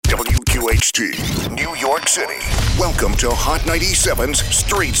WHT, New York City. Welcome to Hot 97's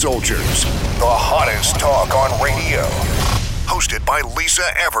Street Soldiers, the hottest talk on radio. Hosted by Lisa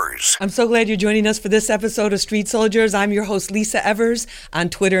Evers. I'm so glad you're joining us for this episode of Street Soldiers. I'm your host, Lisa Evers, on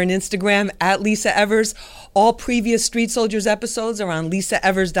Twitter and Instagram, at Lisa Evers. All previous Street Soldiers episodes are on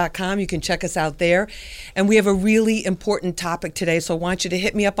lisaevers.com. You can check us out there. And we have a really important topic today, so I want you to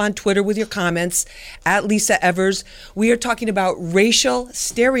hit me up on Twitter with your comments, at Lisa Evers. We are talking about racial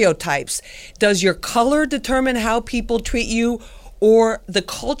stereotypes. Does your color determine how people treat you, or the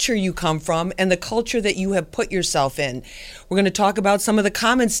culture you come from and the culture that you have put yourself in? We're going to talk about some of the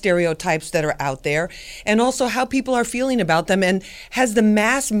common stereotypes that are out there and also how people are feeling about them. And has the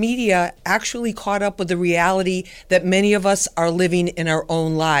mass media actually caught up with the reality that many of us are living in our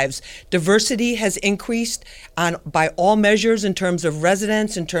own lives? Diversity has increased by all measures in terms of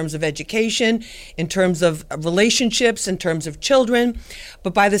residents, in terms of education, in terms of relationships, in terms of children.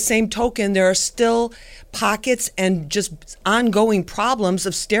 But by the same token, there are still pockets and just ongoing problems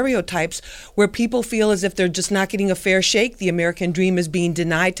of stereotypes where people feel as if they're just not getting a fair shake. The American dream is being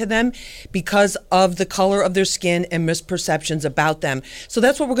denied to them because of the color of their skin and misperceptions about them. So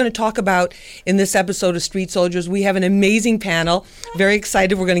that's what we're going to talk about in this episode of Street Soldiers. We have an amazing panel. Very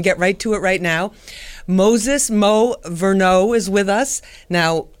excited. We're going to get right to it right now. Moses Mo Verneau is with us.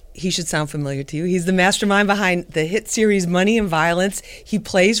 Now, he should sound familiar to you. He's the mastermind behind the hit series Money and Violence. He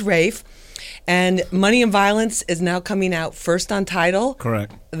plays Rafe. And Money and Violence is now coming out first on Tidal.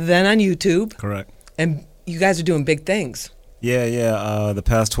 Correct. Then on YouTube. Correct. And you guys are doing big things. Yeah. The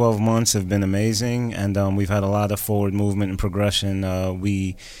past 12 months have been amazing, and we've had a lot of forward movement and progression.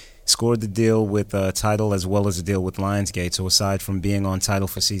 We scored the deal with Tidal as well as the deal with Lionsgate. So aside from being on Tidal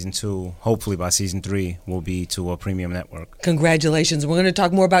for season 2, hopefully by season 3 we'll be to a premium network. Congratulations. We're going to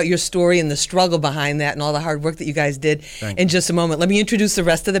talk more about your story and the struggle behind that and all the hard work that you guys did in just a moment. Let me introduce the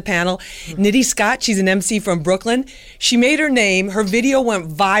rest of the panel. Nitty Scott, she's an MC from Brooklyn. She made her name. Her video went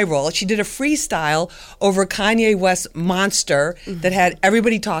viral. She did a freestyle over Kanye West's Monster that had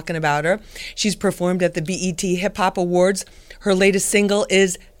everybody talking about her. She's performed at the BET Hip Hop Awards. Her latest single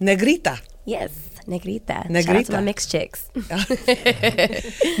is Negrita. Yes, Negrita. Shout out to my mixed chicks.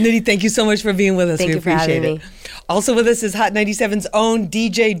 Nitty, thank you so much for being with us. Thank we you for appreciate having it. me. Also with us is Hot 97's own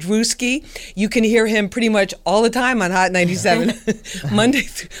DJ Drewski. You can hear him pretty much all the time on Hot 97. Monday.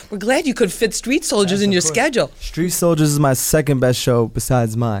 We're glad you could fit Street Soldiers in your schedule. Street Soldiers is my second best show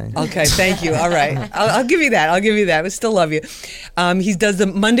besides mine. Okay, thank you. All right. I'll give you that. We still love you. He does the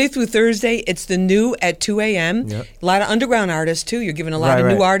Monday through Thursday. It's the new at 2 a.m. Yep. A lot of underground artists, too. You're giving a lot of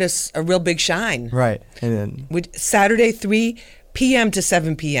new artists a real big shine. Right. And then Saturday, 3 p.m. to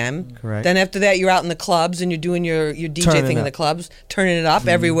 7 p.m. Correct. Then after that, you're out in the clubs and you're doing your DJ thing in the clubs, turning it up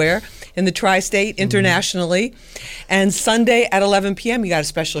everywhere in the tri-state, internationally. And Sunday at 11 p.m., you got a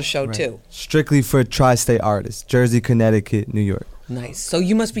special show, too. Strictly for tri-state artists, Jersey, Connecticut, New York. Nice. So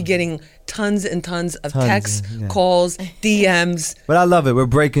you must be getting tons and tons of texts, calls, DMs. But I love it. We're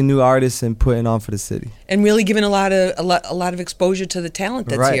breaking new artists and putting on for the city. And really giving a lot of exposure to the talent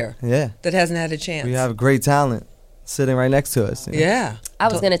that's here. Yeah. That hasn't had a chance. We have great talent sitting right next to us. Yeah. I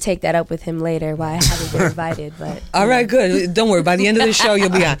was going to take that up with him later, why I haven't been invited. But all right, good. Don't worry. By the end of the show, you'll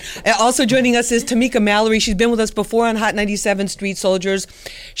be on. Also joining us is Tamika Mallory. She's been with us before on Hot 97 Street Soldiers.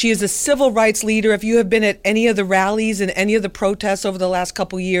 She is a civil rights leader. If you have been at any of the rallies and any of the protests over the last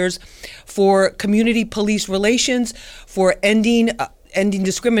couple years for community police relations, for ending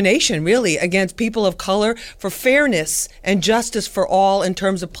discrimination, really, against people of color, for fairness and justice for all in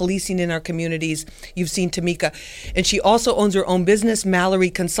terms of policing in our communities. You've seen Tamika. And she also owns her own business, Mallory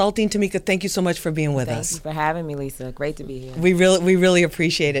Consulting. Tamika, thank you so much for being with us. Thank you for having me, Lisa. Great to be here. We really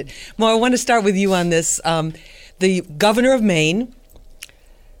appreciate it. Mo, I want to start with you on this. The governor of Maine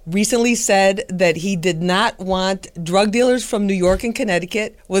recently said that he did not want drug dealers from New York and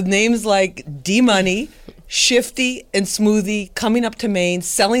Connecticut with names like D-Money, Shifty, and Smoothie coming up to Maine,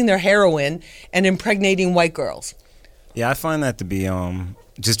 selling their heroin, and impregnating white girls. Yeah, I find that to be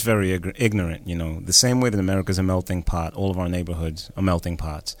just very ignorant. You know, the same way that America's a melting pot, all of our neighborhoods are melting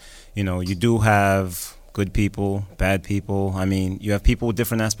pots. You know, you do have good people, bad people. I mean, you have people with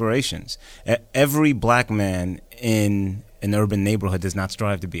different aspirations. Every black man in an urban neighborhood does not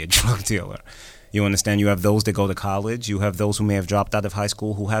strive to be a drug dealer. You understand? You have those that go to college. You have those who may have dropped out of high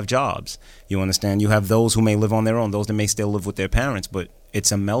school who have jobs. You understand? You have those who may live on their own, those that may still live with their parents, but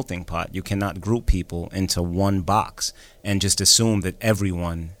it's a melting pot. You cannot group people into one box and just assume that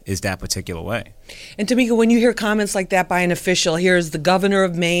everyone is that particular way. And Tamika, when you hear comments like that by an official, here's the governor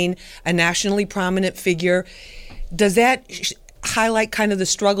of Maine, a nationally prominent figure, does that highlight kind of the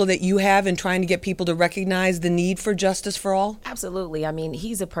struggle that you have in trying to get people to recognize the need for justice for all? Absolutely. I mean,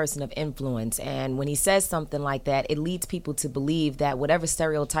 he's a person of influence, and when he says something like that, it leads people to believe that whatever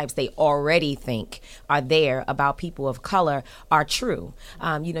stereotypes they already think are there about people of color are true.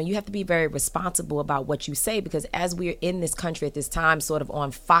 You have to be very responsible about what you say, because as we're in this country at this time sort of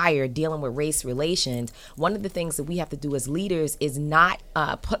on fire dealing with race relations, one of the things that we have to do as leaders is not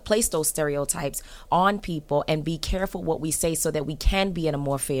place those stereotypes on people and be careful what we say so that we can be in a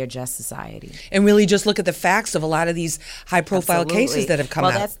more fair, just society. And really just look at the facts of a lot of these high-profile cases that have come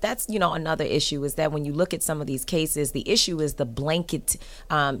out. Well, that's another issue is that when you look at some of these cases, the issue is the blanket,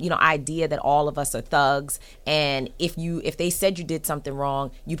 idea that all of us are thugs, and if they said you did something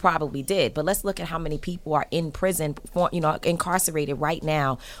wrong, you probably did. But let's look at how many people are in prison, incarcerated right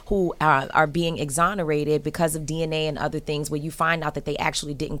now, who are being exonerated because of DNA and other things, where you find out that they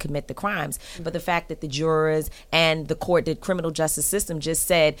actually didn't commit the crimes. But the fact that the jurors and the court, the criminal justice system, just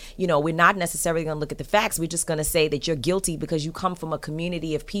said, we're not necessarily going to look at the facts. We're just going to say that you're guilty because you come from a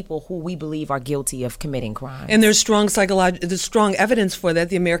community of people who we believe are guilty of committing crimes. And there's strong evidence for that.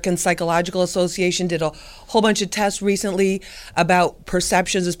 The American Psychological Association did a whole bunch of tests recently about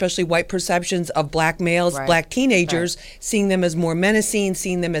perceptions, especially white perceptions of black males, Right. black teenagers, Right. seeing them as more menacing,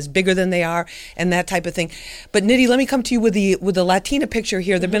 seeing them as bigger than they are, and that type of thing. But Nidhi, let me come to you with the Latina picture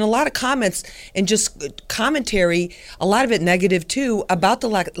here. There have been a lot of comments and just commentary, a lot of it negative too, about the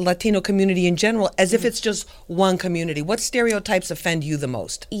Latino community in general, as if it's just one community. What stereotypes offend you the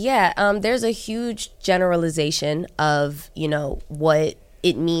most? Yeah, there's a huge generalization of, what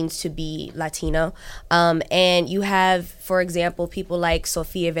it means to be Latino. And you have, for example, people like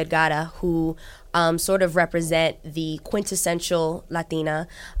Sofia Vergara, who sort of represent the quintessential Latina.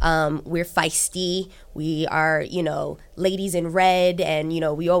 We're feisty. We are, ladies in red, and,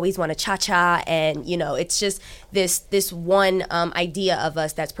 we always want to cha-cha. And, it's just this one idea of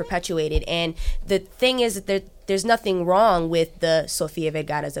us that's perpetuated. And the thing is that there's nothing wrong with the Sofia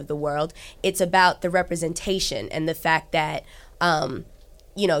Vergaras of the world. It's about the representation and the fact that,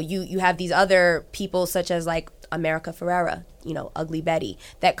 you have these other people such as like America Ferrera, Ugly Betty,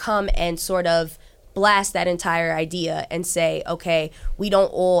 that come and sort of blast that entire idea and say, okay, we don't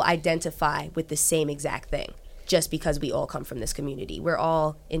all identify with the same exact thing just because we all come from this community. We're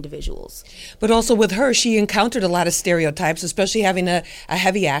all individuals. But also with her, she encountered a lot of stereotypes, especially having a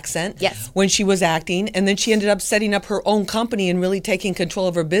heavy accent Yes. when she was acting. And then she ended up setting up her own company and really taking control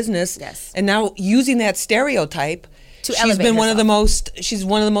of her business. Yes. And now using that stereotype, To she's elevate been one of herself. she's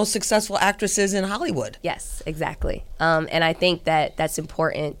one of the most successful actresses in Hollywood. Yes, exactly. And I think that that's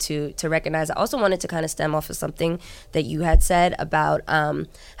important to recognize. I also wanted to kind of stem off of something that you had said about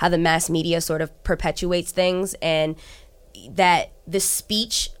how the mass media sort of perpetuates things, and that the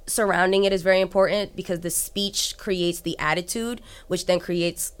speech surrounding it is very important, because the speech creates the attitude, which then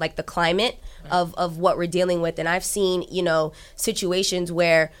creates like the climate of what we're dealing with. And I've seen, situations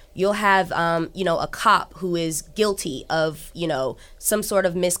where you'll have, a cop who is guilty of, some sort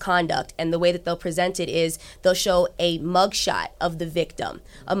of misconduct. And the way that they'll present it is they'll show a mugshot of the victim,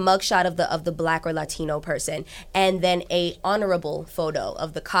 a mugshot of the black or Latino person, and then a honorable photo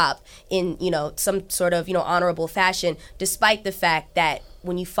of the cop in, some sort of, honorable fashion, despite the fact that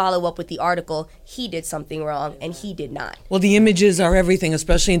when you follow up with the article, he did something wrong and he did not. Well, the images are everything,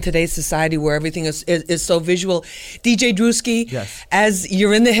 especially in today's society where everything is so visual. DJ Drewski, Yes. as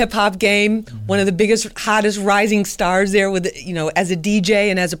you're in the hip hop game, one of the biggest, hottest rising stars there with, as a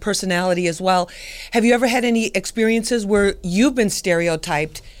DJ and as a personality as well. Have you ever had any experiences where you've been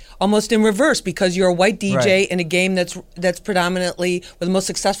stereotyped almost in reverse because you're a white DJ Right. in a game that's predominantly where the most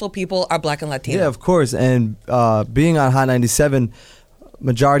successful people are black and Latino? Yeah, of course. And being on Hot 97,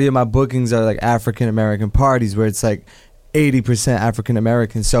 majority of my bookings are like African American parties where it's like 80% African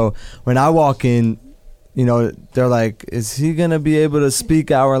American. So when I walk in, they're like, is he going to be able to speak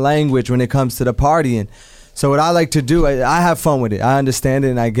our language when it comes to the partying? So what I like to do, I have fun with it. I understand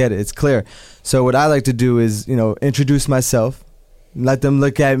it and I get it. It's clear. So what I like to do is, introduce myself, let them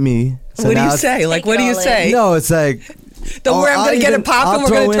look at me. So What do now you it's- say? Like, Take what it do you all in. say? No, it's like, Don't worry, I'm going to get it popping. We're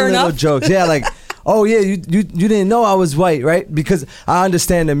going to turn little up. jokes. Yeah, like, oh yeah, you didn't know I was white, right? Because I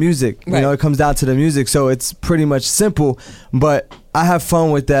understand the music. Right. It comes down to the music, so it's pretty much simple. But I have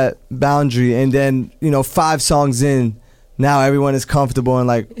fun with that boundary, and then 5 songs in, now everyone is comfortable and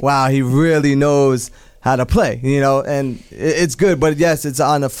like, wow, he really knows how to play, and it's good. But yes, it's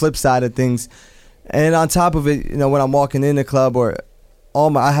on the flip side of things. And on top of it, when I'm walking in the club or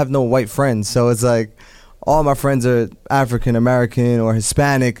I have no white friends, so it's like all my friends are African American or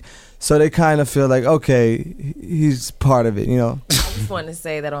Hispanic, so they kind of feel like, okay, he's part of it, you know. I just want to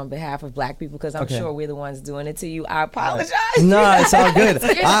say that on behalf of Black people, because I'm sure we're the ones doing it to you. I apologize. No, it's all good.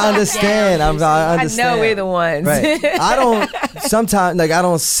 I understand. I understand. I know we're the ones. Right. I don't. Sometimes, like, I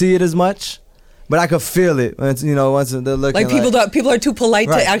don't see it as much, but I could feel it. When it's, once they're looking. Like people are too polite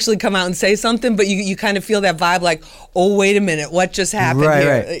Right. to actually come out and say something, but you kind of feel that vibe. Like, oh, wait a minute, what just happened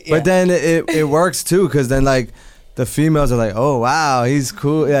here? Right. Yeah. But then it works too, because then like the females are like, oh wow, he's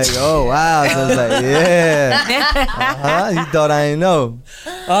cool. Like, oh wow. So it's like, yeah. You thought I didn't know.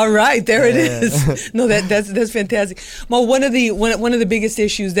 All right, there it is. No, that's fantastic. Well, one of the biggest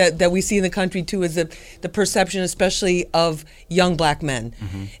issues that we see in the country too is the perception, especially of young Black men.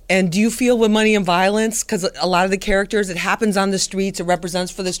 Mm-hmm. And do you feel with Money and Violence, because a lot of the characters, it happens on the streets, it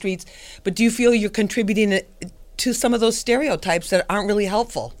represents for the streets, but do you feel you're contributing to some of those stereotypes that aren't really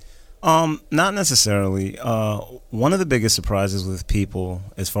helpful? Not necessarily. One of the biggest surprises with people,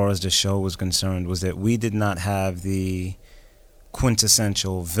 as far as the show was concerned, was that we did not have the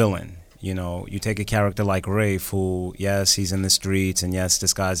quintessential villain. You take a character like Rafe, who, yes, he's in the streets, and yes,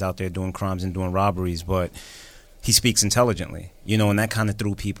 this guy's out there doing crimes and doing robberies, but he speaks intelligently, and that kind of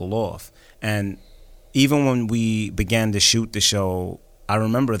threw people off. And even when we began to shoot the show, I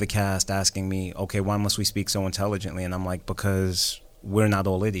remember the cast asking me, okay, why must we speak so intelligently? And I'm like, because we're not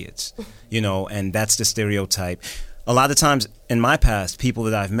all idiots, and that's the stereotype. A lot of times in my past, people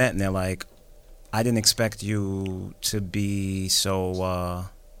that I've met, and they're like, I didn't expect you to be so,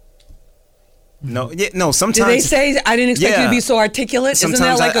 sometimes. Do they say, I didn't expect you to be so articulate? Sometimes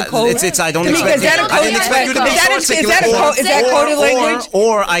Isn't that like a code? It's I don't To me, expect is that a I code? didn't expect you to be so articulate. Is that coded language?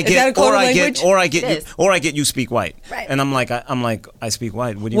 Or I Is that a get, coded or I language? get, or I get you speak white. Right. And I'm like, I speak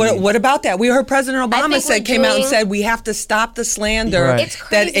white. What do you mean? What about that? We heard President Obama think came out and doing- said we have to stop the slander Right. It's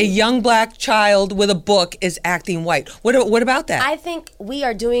that a crazy. young Black child with a book is acting white. What about that? I think we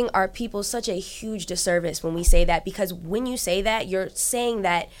are doing our people such a huge disservice when we say that, because when you say that, you're saying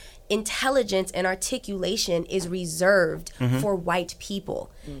that intelligence and articulation is reserved for white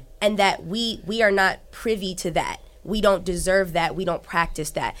people, and that we are not privy to that. We don't deserve that. We don't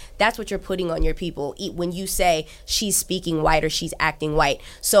practice that. That's what you're putting on your people when you say she's speaking white or she's acting white.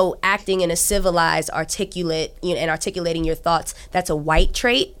 So acting in a civilized, articulate, and articulating your thoughts, that's a white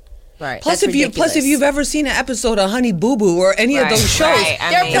trait. Right. Plus, That's if you've ever seen an episode of Honey Boo Boo or any of Right, those shows, right.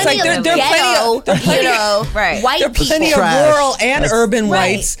 I There are mean, it's like plenty of there are ghetto, Right. white there are plenty people. of Trash. rural and urban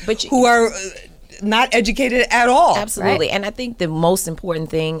Right. whites But you- who are not educated at all. Absolutely. Right. And I think the most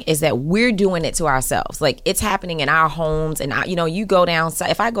important thing is that we're doing it to ourselves. Like, it's happening in our homes. And, you go down,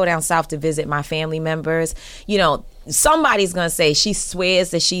 if I go down south to visit my family members, somebody's going to say she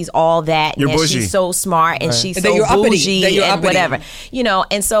swears that she's all that. You're and that bougie. she's so smart and she's That so you're uppity, bougie that you're and uppity. whatever.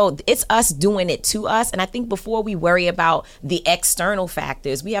 And so it's us doing it to us. And I think before we worry about the external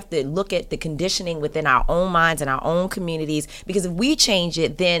factors, we have to look at the conditioning within our own minds and our own communities. Because if we change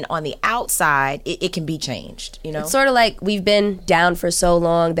it, then on the outside, it can be changed, It's sort of like we've been down for so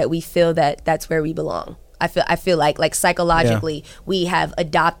long that we feel that that's where we belong. I feel like psychologically we have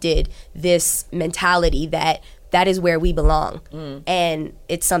adopted this mentality that is where we belong, and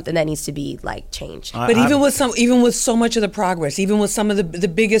it's something that needs to be changed. But even with so much of the progress, even with some of the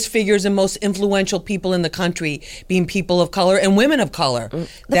biggest figures and most influential people in the country being people of color and women of color, The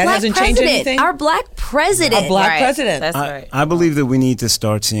that black hasn't president, changed anything. Our black president. A black Right. president. That's right. I believe that we need to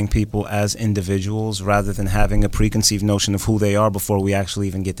start seeing people as individuals rather than having a preconceived notion of who they are before we actually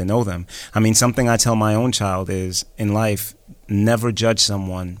even get to know them. I mean, something I tell my own child is, in life, never judge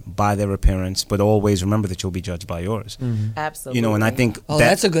someone by their appearance, but always remember that you'll be judged by yours. Absolutely. And I think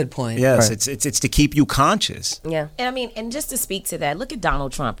That's a good point. Yes, Right. it's to keep you conscious. Yeah. And I mean, and just to speak to that, look at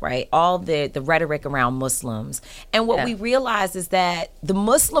Donald Trump, right? All the rhetoric around Muslims. And what we realize is that the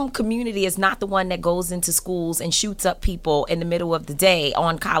Muslim community is not the one that goes into schools and shoots up people in the middle of the day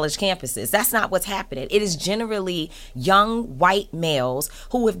on college campuses. That's not what's happening. It is generally young white males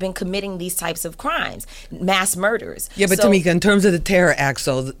who have been committing these types of crimes, mass murders. Yeah, but So- Tamika, in terms of the terror acts,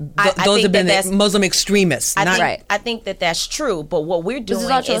 so I those think have been that that's- Muslim extremists. I not, think, I think that that's true, but what we're This is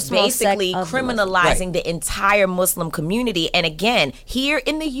doing also a is small basically sect of the criminalizing the entire Muslim community. And again, here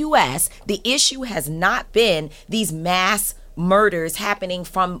in the U.S., the issue has not been these mass murders happening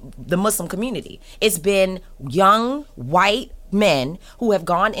from the Muslim community. It's been young white men who have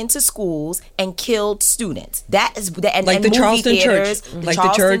gone into schools and killed students. That is and Like the movie Charleston theaters, Church. the Like the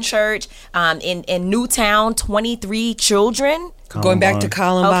Charleston church. Church in Newtown, 23 children Going back to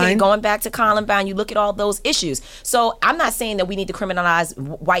Columbine. Okay, going back to Columbine, you look at all those issues. So I'm not saying that we need to criminalize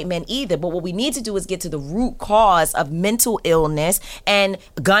white men either, but what we need to do is get to the root cause of mental illness and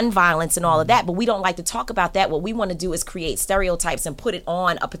gun violence and all of that. But we don't like to talk about that. What we want to do is create stereotypes and put it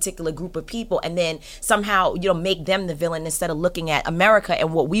on a particular group of people, and then somehow make them the villain instead of looking at America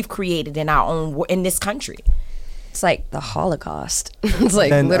and what we've created in this country. It's like the Holocaust. It's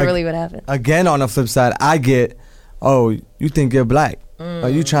like literally what happened. Again, on the flip side, I get, oh, you think you're black. Are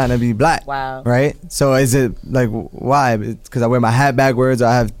you trying to be black? Wow. Right? So is it like, why? Because I wear my hat backwards, or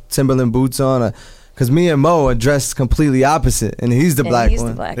I have Timberland boots on, because me and Mo are dressed completely opposite, and he's the black he's one.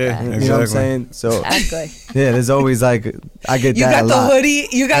 the black Yeah, guy. You exactly. know what I'm saying? So Exactly. yeah, there's always like, I get You that got a lot. the hoodie.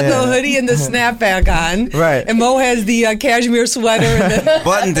 You got the hoodie and the snapback on. Right. And Mo has the cashmere sweater and the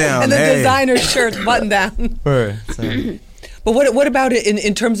Button down. and the hey. designer shirts button down. Right. So, But what about it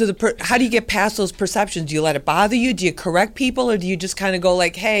in terms of how do you get past those perceptions? Do you let it bother you? Do you correct people, or do you just kind of go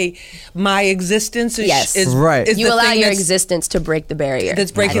like, "Hey, my existence is Yes. Right. is You the allow thing your that's- existence to break the barrier.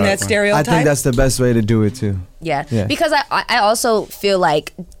 that's breaking that I stereotype." think that's the best way to do it too. Yeah. Yeah. Because I also feel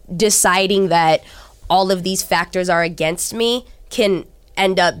like deciding that all of these factors are against me can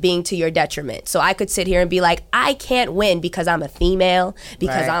end up being to your detriment. So I could sit here and be like, I can't win because I'm a female,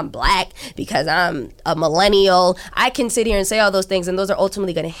 because Right. I'm black, because I'm a millennial. I can sit here and say all those things, and those are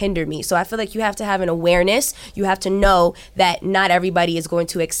ultimately going to hinder me. So I feel like you have to have an awareness. You have to know that not everybody is going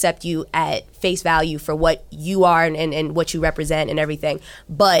to accept you at face value for what you are and what you represent and everything.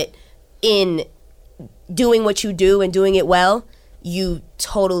 But in doing what you do and doing it well, you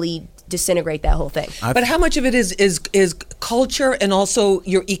totally disintegrate that whole thing. But how much of it is culture and also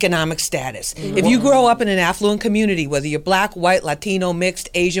your economic status? If you grow up in an affluent community, whether you're black, white, Latino, mixed,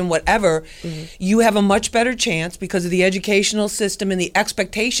 Asian, whatever, you have a much better chance because of the educational system and the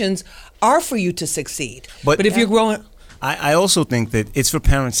expectations are for you to succeed. But if you're growing... I also think that it's for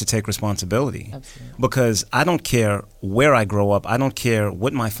parents to take responsibility. Absolutely. Because I don't care where I grow up. I don't care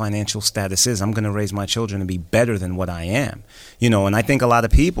what my financial status is. I'm going to raise my children to be better than what I am. And I think a lot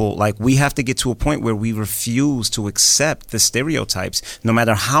of people, like, we have to get to a point where we refuse to accept the stereotypes, no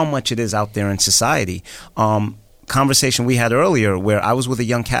matter how much it is out there in society. Conversation we had earlier where I was with a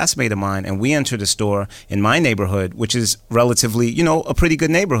young castmate of mine, and we entered a store in my neighborhood, which is relatively, a pretty good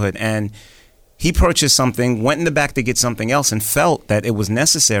neighborhood. And he purchased something, went in the back to get something else, and felt that it was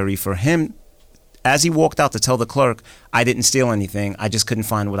necessary for him, as he walked out, to tell the clerk, I didn't steal anything, I just couldn't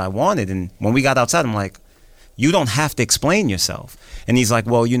find what I wanted. And when we got outside, I'm like, you don't have to explain yourself. And he's like,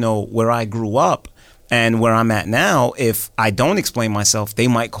 well, where I grew up and where I'm at now, if I don't explain myself, they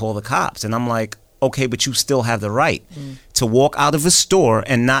might call the cops. And I'm like, okay, but you still have the right to walk out of a store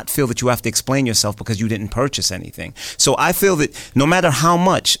and not feel that you have to explain yourself because you didn't purchase anything. So I feel that no matter how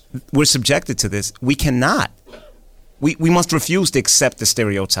much we're subjected to this, we cannot. We must refuse to accept the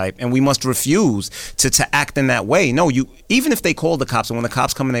stereotype, and we must refuse to act in that way. No, even if they call the cops, and when the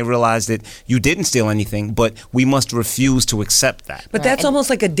cops come and they realize that you didn't steal anything, but we must refuse to accept that. But that's almost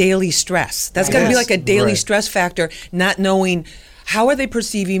like a daily stress. That's got to be like a daily stress factor, not knowing how are they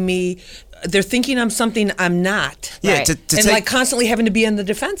perceiving me. They're thinking I'm something I'm not. Yeah, Right. And like constantly having to be on the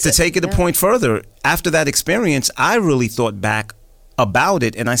defensive. To take it a point further, after that experience, I really thought back about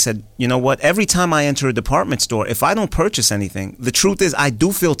it, and I said, you know what? Every time I enter a department store, if I don't purchase anything, the truth is I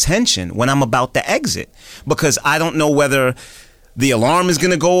do feel tension when I'm about to exit, because I don't know whether the alarm is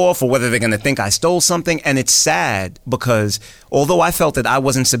going to go off or whether they're going to think I stole something. And it's sad because although I felt that I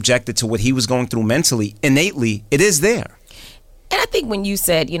wasn't subjected to what he was going through mentally, innately, it is there. And I think when you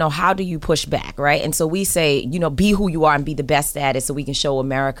said, how do you push back, right? And so we say, be who you are and be the best at it so we can show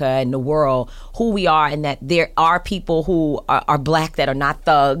America and the world who we are, and that there are people who are black that are not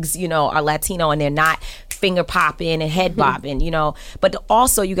thugs, are Latino, and they're not finger popping and head bobbing, But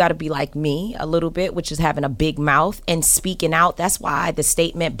also you got to be like me a little bit, which is having a big mouth and speaking out. That's why the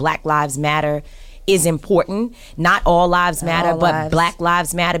statement Black Lives Matter is important. Not all lives matter, but Black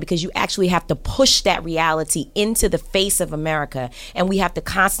Lives Matter, because you actually have to push that reality into the face of America. And we have to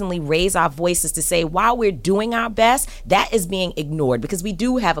constantly raise our voices to say, while we're doing our best, that is being ignored, because we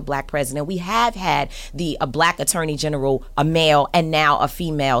do have a black president. We have had a black attorney general, a male, and now a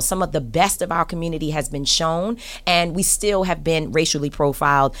female. Some of the best of our community has been shown, and we still have been racially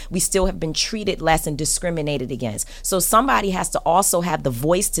profiled. We still have been treated less and discriminated against. So somebody has to also have the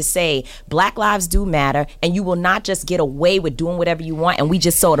voice to say, Black lives do do matter, and you will not just get away with doing whatever you want, and we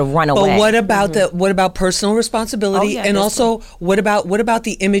just sort of run away. But what about personal responsibility, and also what about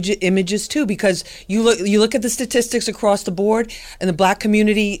the images too? Because you look at the statistics across the board in the black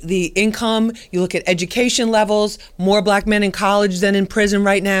community, the income. You look at education levels. More black men in college than in prison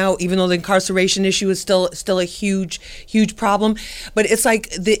right now, even though the incarceration issue is still a huge problem. But it's like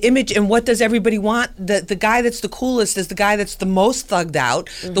the image, and what does everybody want? The guy that's the coolest is the guy that's the most thugged out,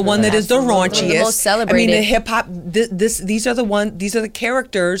 the one that is the raunchiest, the most celebrated. I mean, the hip hop. These are the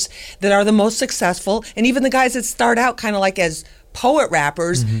characters that are the most successful, and even the guys that start out kind of like as poet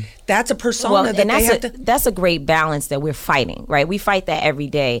rappers, that's a persona that's a great balance that we're fighting, right? We fight that every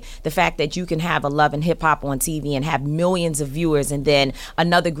day. The fact that you can have a Love and Hip Hop on TV and have millions of viewers, and then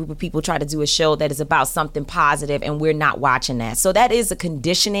another group of people try to do a show that is about something positive, and we're not watching that. So that is a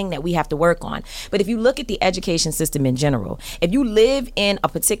conditioning that we have to work on. But if you look at the education system in general, if you live in a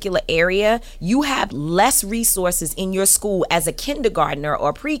particular area, you have less resources in your school as a kindergartner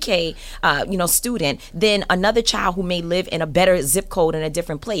or pre-K student than another child who may live in a better zip code in a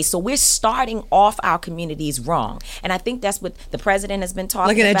different place. So we're starting off our communities wrong, and I think that's what the president has been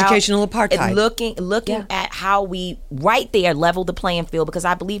talking about. Like an educational apartheid. Looking at how we right there level the playing field, because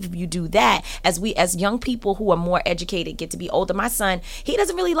I believe if you do that, as young people who are more educated get to be older. My son, he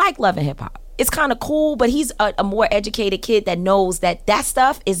doesn't really like Love and Hip Hop. It's kind of cool, but he's a more educated kid that knows that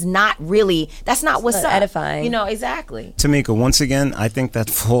stuff is not really, that's not what's up. Edifying. Exactly. Tamika, once again, I think that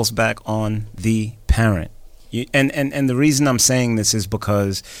falls back on the parent. And the reason I'm saying this is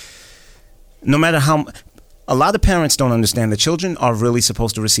because no matter how, a lot of parents don't understand that children are really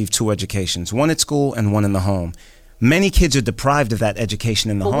supposed to receive two educations, one at school and one in the home. Many kids are deprived of that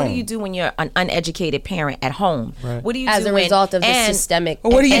education in the home. What do you do when you're an uneducated parent at home? Right. What do you as do a result of the systemic? Or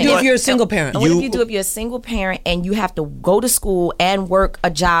what do you do if you're a single parent? What if you do if you're a single parent and you have to go to school and work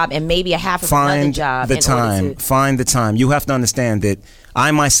a job and maybe a half of another job? Find the time. You have to understand that I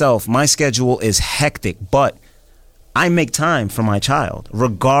myself, my schedule is hectic, but I make time for my child,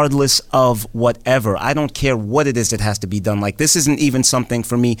 regardless of whatever. I don't care what it is that has to be done. Like, this isn't even something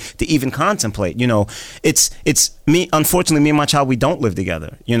for me to even contemplate. It's me. Unfortunately, me and my child, we don't live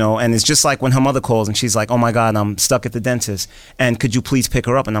together. And it's just like when her mother calls and she's like, "Oh my God, I'm stuck at the dentist, and could you please pick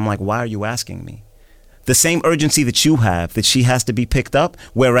her up?" And I'm like, "Why are you asking me?" The same urgency that you have that she has to be picked up,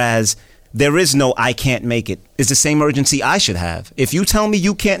 whereas there is no "I can't make it" is the same urgency I should have. If you tell me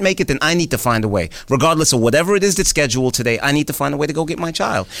you can't make it, then I need to find a way. Regardless of whatever it is that's scheduled today, I need to find a way to go get my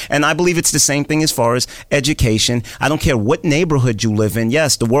child. And I believe it's the same thing as far as education. I don't care what neighborhood you live in.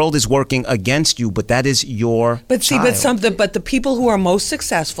 Yes, the world is working against you, but that is your child. But the people who are most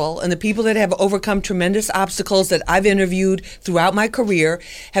successful and the people that have overcome tremendous obstacles that I've interviewed throughout my career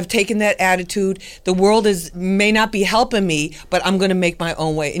have taken that attitude. The world may not be helping me, but I'm going to make my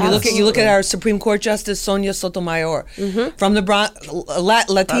own way. And you look at our Supreme Court Justice Sonia Sotomayor from the Bronx,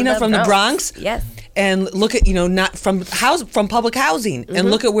 Latina from the Bronx. Yes. And look at not from public housing, and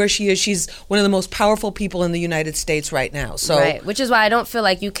look at where she is. She's one of the most powerful people in the United States right now. So right, which is why I don't feel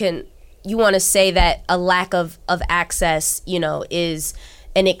like you want to say that a lack of access, is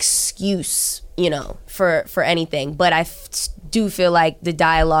an excuse, for anything. But I do feel like the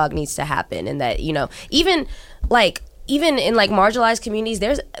dialogue needs to happen, and that even in marginalized communities,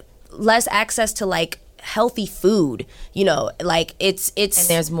 there's less access to healthy food, it's and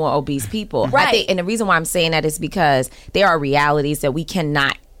there's more obese people, right? And the reason why I'm saying that is because there are realities that we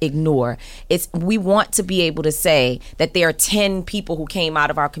cannot ignore. We want to be able to say that there are 10 people who came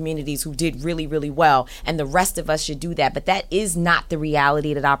out of our communities who did really, really well, and the rest of us should do that. But that is not the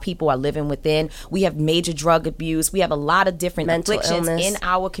reality that our people are living within. We have major drug abuse. We have a lot of different mental afflictions illness in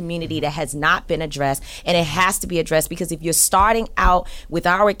our community that has not been addressed, and it has to be addressed, because if you're starting out with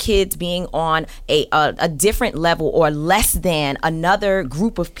our kids being on a different level or less than another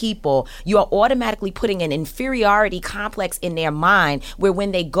group of people, you are automatically putting an inferiority complex in their mind, where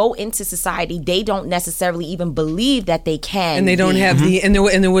when they go into society, they don't necessarily even believe that they can, and they don't have we're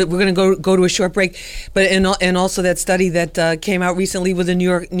going to go to a short break. But and also that study that came out recently with the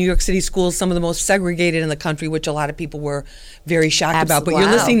New York City schools, some of the most segregated in the country, which a lot of people were very shocked about. But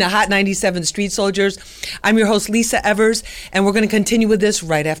you're listening to Hot 97 Street Soldiers. I'm your host, Lisa Evers, and we're going to continue with this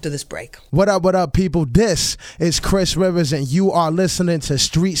right after this break. What up, people? This is Chris Rivers, and you are listening to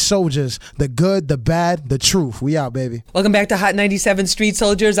Street Soldiers, the good, the bad, the truth. We out, baby. Welcome back to Hot 97 Street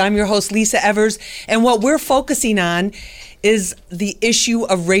Soldiers. I'm your host, Lisa Evers, and what we're focusing on is the issue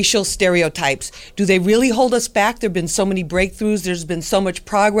of racial stereotypes. Do they really hold us back? There have been so many breakthroughs, there's been so much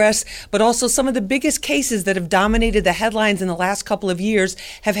progress, but also some of the biggest cases that have dominated the headlines in the last couple of years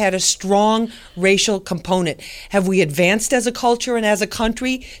have had a strong racial component. Have we advanced as a culture and as a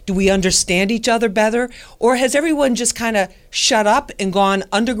country? Do we understand each other better? Or has everyone just kind of shut up and gone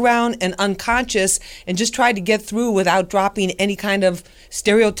underground and unconscious and just tried to get through without dropping any kind of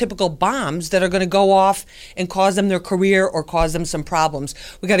stereotypical bombs that are going to go off and cause them their career or cause them some problems?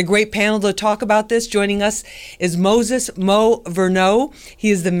 We got a great panel to talk about this. Joining us is Moses Mo Verneau. He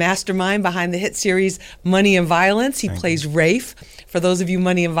is the mastermind behind the hit series Money and Violence. He plays Rafe, for those of you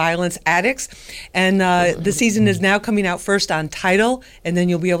Money and Violence addicts. And the season is now coming out first on Tidal, and then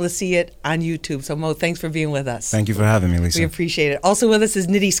you'll be able to see it on YouTube. So Mo, thanks for being with us. Thank you for having me, Lisa. We appreciate it. Also with us is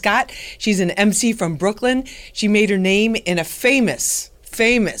Nitty Scott. She's an MC from Brooklyn. She made her name in a famous,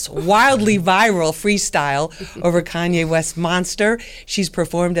 wildly viral freestyle over Kanye West's Monster. She's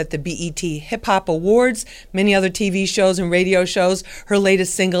performed at the BET Hip Hop Awards, many other TV shows and radio shows. Her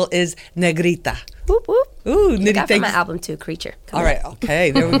latest single is Negrita. Whoop, whoop. Ooh, Nitty, Got thank from you. my album too, Creature. Come All on. right,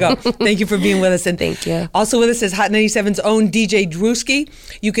 okay, there we go. Thank you for being with us. And Thank you. Also with us is Hot 97's own DJ Drewski.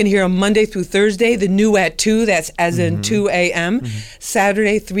 You can hear him Monday through Thursday, the new at 2, that's as in 2 a.m.,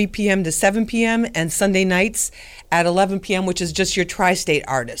 Saturday 3 p.m. to 7 p.m., and Sunday nights at 11 p.m., which is just your tri-state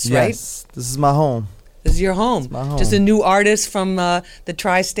artists, right? Yes, this is my home. This is your home. my home. Just a new artist from the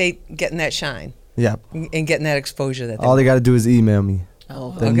tri-state getting that shine Yep. and getting that exposure that they All they got to do is email me.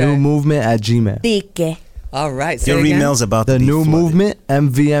 Oh, The okay. new movement at Gmail. Dike. All right. Say Your again. email's about The to be new flooded. movement,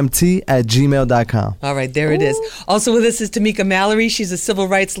 MVMT at gmail.com. All right, there it is. Also with us is Tamika Mallory. She's a civil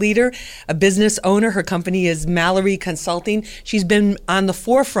rights leader, a business owner. Her company is Mallory Consulting. She's been on the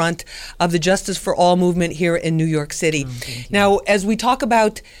forefront of the Justice for All movement here in New York City. Now, as we talk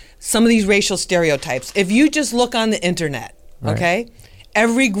about some of these racial stereotypes, if you just look on the internet, okay,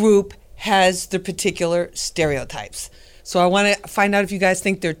 every group has their particular stereotypes. So I want to find out if you guys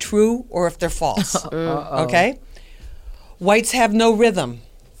think they're true or if they're false. Okay? Whites have no rhythm.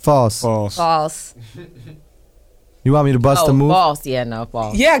 False. False. False. You want me to bust a Oh, move? false. Yeah, no,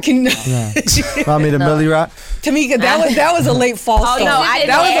 false. Yeah, can Want me to Millie Rock? Tamika, that was a late false. Oh though. no, I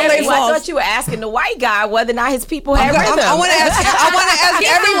that was a late I false. thought you were asking the white guy whether or not his people have rhythm. I want to ask He's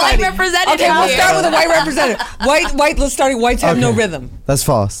the everybody. white representative Okay, we'll here. start with the white representative. White. Let's start. Whites have no Okay. rhythm. That's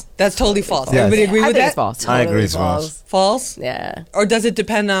false. That's totally false. Yes. Everybody agree I with think that? it's false. I agree it's false. False? Yeah. Or does it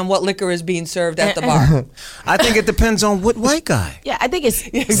depend on what liquor is being served at the bar? I think it depends on what white guy. Yeah, I think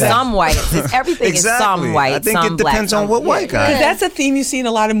it's some whites. It's everything is some white, I think some it black, depends on some- what white guy. Because that's a theme you see in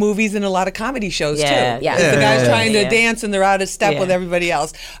a lot of movies and a lot of comedy shows Yeah, too. yeah. Is the guys Yeah. trying to Yeah. dance and they're out of step Yeah. with everybody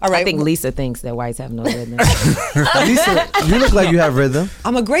else. All right. I think Lisa thinks that whites have no rhythm. Lisa, you look like you have rhythm.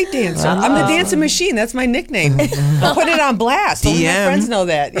 I'm a great dancer. I'm the dancing machine. That's my nickname. I put it on blast. Only my DM. friends know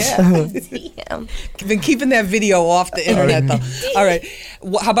that. Yeah. Damn. Been keeping that video off the internet though. All right.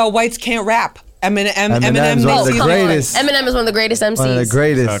 How about whites can't rap? Eminem Eminem's one of the makes greatest. Eminem is one of the greatest MCs. One of the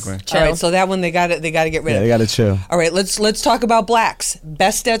greatest. Exactly. All right, so that one they got to get rid Yeah, of. they got to chill. All right, let's talk about blacks.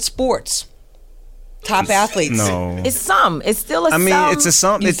 Best at sports. Top athletes. No. It's some. It's still a I mean, some. it's a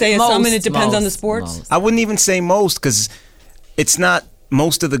some. You It's, say it's some and it depends on the most, sports? most. I wouldn't even say most because it's not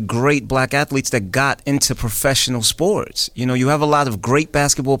most of the great black athletes that got into professional sports. You know, you have a lot of great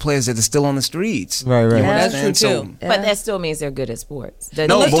basketball players that are still on the streets. Right, right. You Yeah, that's understand? true, So- But that still means they're good at sports. No,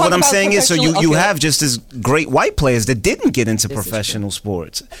 let's but talk what I'm about saying is, so you professional- okay. have just as great white players that didn't get into is professional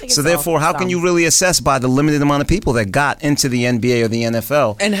sports. it's So therefore, how can some. you really assess by the limited amount of people that got into the NBA or the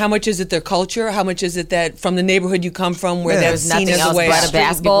NFL? And how much is it their culture? How much is it that from the neighborhood you come from where Yeah. they're There's seen Nothing as a else way but a of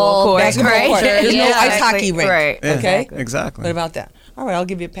basketball court. basketball Right. court. There's no Yeah, ice exactly. hockey rink. Right. Yeah, Okay. exactly. What about that? All right, I'll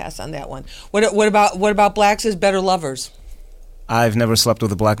give you a pass on that one. What about blacks as better lovers? I've never slept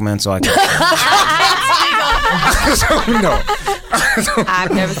with a black man, so I can't. no.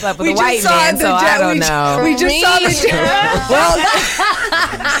 I've never slept with We a white just saw man, the so I jet- don't we know. We just saw the well,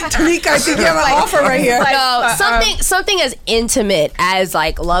 Tamika, I think you have an offer right here. No, something as intimate as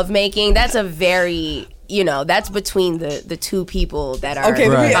like lovemaking. That's a very that's between the two people that are. Okay,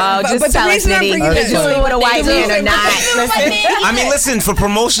 Right. Oh, just but the tell us, reason I'm Nitty. bringing Is that you up- with a white man or not? I mean, listen, for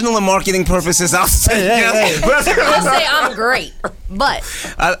promotional and marketing purposes, I'll say yes. I'll say I'm great, but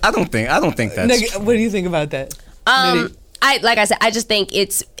I don't think that's Nigga, what do you think about that? Nitty? I just think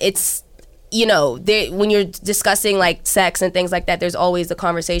it's when you're discussing like sex and things like that, there's always the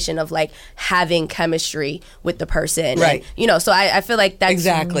conversation of like having chemistry with the person, Right. And, so I feel like that's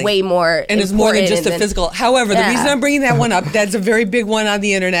Exactly. way more, And it's more than important just a physical. However, the Yeah. reason I'm bringing that one up, that's a very big one on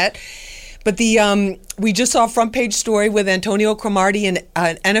the internet. But the we just saw a front page story with Antonio Cromartie, an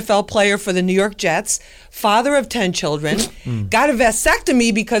NFL player for the New York Jets, father of 10 children, got a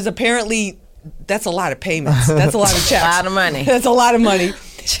vasectomy because apparently that's a lot of payments. That's a lot of checks. A lot of money. That's a lot of money.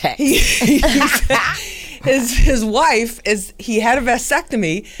 Checks. His wife he had a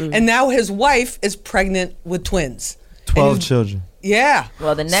vasectomy, and now his wife is pregnant with twins. 12 children. Yeah.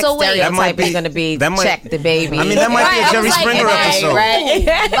 Well, the next So wait. stereotype is going to be check the baby. I mean, that might be a Right, I Jerry was like, Springer episode.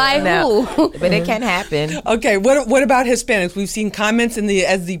 Right? By No, who? but it can happen. Okay, what about Hispanics? We've seen comments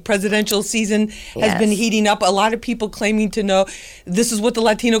as the presidential season has been Yes. heating up. A lot of people claiming to know this is what the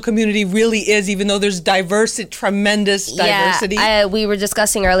Latino community really is, even though there's tremendous diversity. Yeah, we were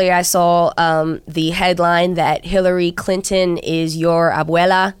discussing earlier. I saw the headline that Hillary Clinton is your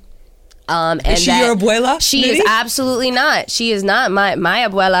abuela. And Is she that your abuela, She Nitty? is absolutely not. She is not. My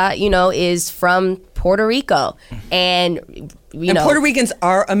abuela, is from Puerto Rico, and and Puerto Ricans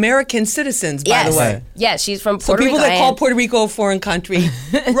are American citizens, by yes, the way. yes, she's from So Puerto people Rico. that call and- Puerto Rico a foreign country,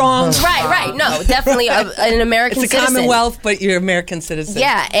 wrong. right, no, definitely an American It's a citizen. Commonwealth, but you're American citizen.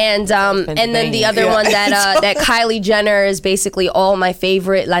 Yeah, and then the other Yeah. one that Kylie Jenner is basically all my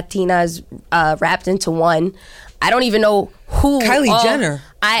favorite Latinas wrapped into one. I don't even know who Kylie Jenner.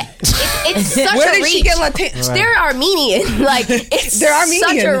 It's such Where a did reach. she get Latin? They're Armenian. Like it's They're Armenian.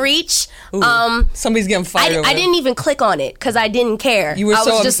 such a reach. Ooh, somebody's getting fired. over I it. didn't even click on it because I didn't care. You were I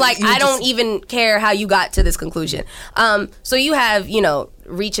was so just like, you were I don't just- even care how you got to this conclusion. So you have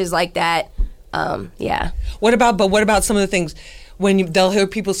reaches like that. Yeah. What about some of the things when they'll hear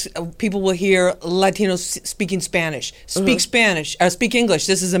people will hear Latinos speaking Spanish, speak Spanish, speak English.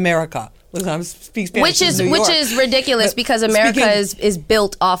 This is America. Listen, speak Spanish. Which This is New which York. is ridiculous But because America speaking- is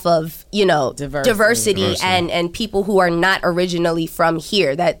built off of diversity. Diversity. and people who are not originally from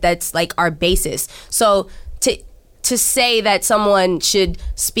here. That's like our basis. So to say that someone should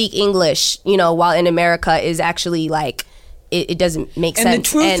speak English, while in America is actually like it doesn't make And sense.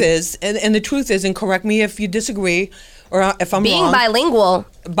 the truth is, and correct me if you disagree or if I'm being wrong.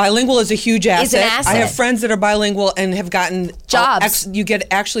 Bilingual is a huge asset. an asset. I have friends that are bilingual and have gotten Jobs. You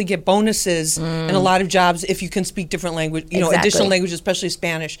actually get bonuses in a lot of jobs if you can speak different language, Exactly. additional languages, especially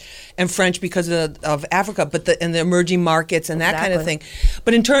Spanish and French because of Africa, but the emerging markets and that kind of thing.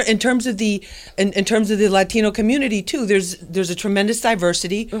 But in terms of the Latino community too, there's a tremendous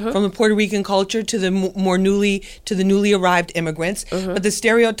diversity from the Puerto Rican culture to the newly arrived immigrants. But the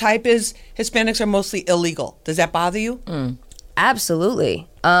stereotype is Hispanics are mostly illegal. Does that bother you? Absolutely.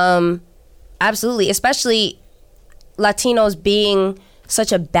 Absolutely. Especially Latinos being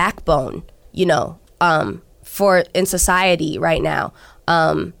such a backbone, for in society right now.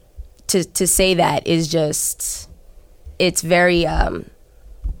 To say that is just, it's very, I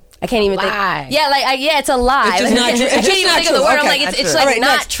can't even Lie. think. Yeah, it's a lie. It's just not true. I It's can't just even not think of the true. word. I'm Okay. like, it's All like right, not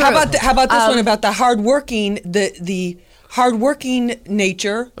next. true. How about this one about the hardworking, the hardworking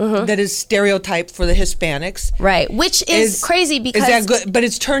nature that is stereotyped for the Hispanics. Right, which is crazy because is that good? But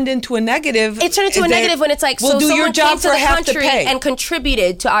it's turned into a negative. It turned into a negative when it's like, we'll so do someone your job came to for the half the country pay. and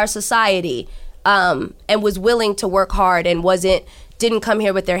contributed to our society, and was willing to work hard and didn't come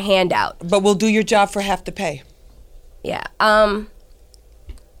here with their hand out. But we'll do your job for half the pay. Yeah.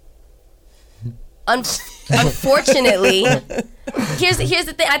 Unfortunately, here's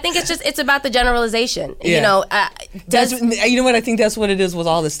the thing. I think it's about the generalization. Yeah. Does You know what? I think that's what it is with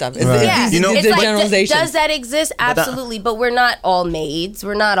all this stuff. Is Right. yeah, the, You know- it's the like, generalization. does that exist? Absolutely, but we're not all maids.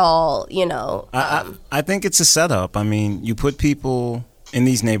 We're not all, I think it's a setup. I mean, you put people in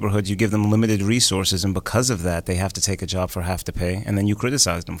these neighborhoods, you give them limited resources, and because of that, they have to take a job for half the pay, and then you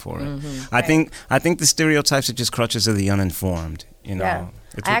criticize them for it. I think the stereotypes are just crutches of the uninformed. Yeah.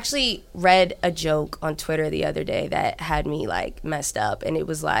 I actually read a joke on Twitter the other day that had me like messed up, and it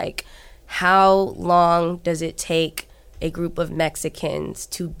was like, how long does it take a group of Mexicans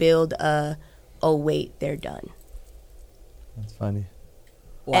to build oh wait, they're done? That's funny.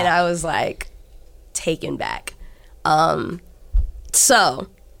 And I was like taken back. So,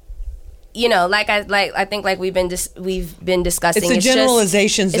 I think like we've been discussing. It's the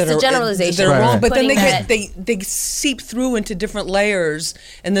generalizations that are generalizations that are wrong, Right. but then Putting they seep through into different layers,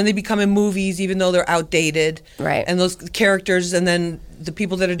 and then they become in movies, even though they're outdated. Right. And those characters, and then the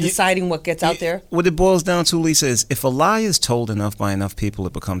people that are deciding what gets out there. What it boils down to, Lisa, is if a lie is told enough by enough people,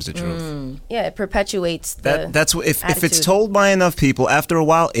 it becomes the truth. Yeah, it perpetuates the That's what if it's attitude. told by enough people, after a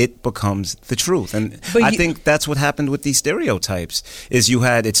while, it becomes the truth. And But I you- think that's what happened with these stereotypes. Is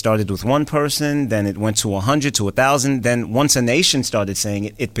it started with one person, then it went to 100 to 1,000, then once a nation started saying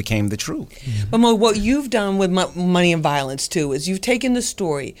it, it became the truth. But Mo, what you've done with Money and Violence too is you've taken the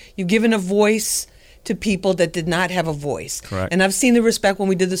story, you've given a voice to people that did not have a voice. Correct. And I've seen the respect when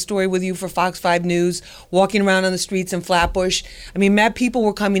we did the story with you for Fox 5 News, walking around on the streets in Flatbush. I mean, mad people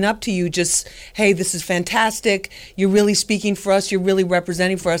were coming up to you just, hey, this is fantastic. You're really speaking for us. You're really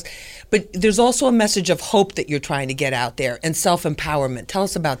representing for us. But there's also a message of hope that you're trying to get out there and self-empowerment. Tell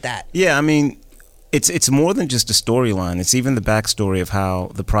us about that. Yeah, I mean, it's more than just a storyline. It's even the backstory of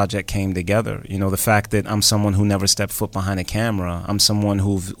how the project came together. You know, the fact that I'm someone who never stepped foot behind a camera. I'm someone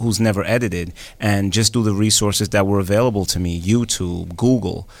who's never edited, and just through the resources that were available to me, YouTube,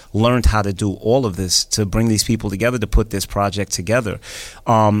 Google, learned how to do all of this to bring these people together to put this project together.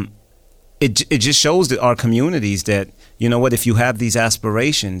 It just shows that our communities that, you know what, if you have these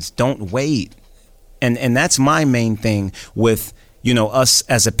aspirations, don't wait. And that's my main thing with, you know, us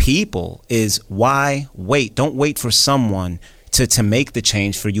as a people is why wait? Don't wait for someone to make the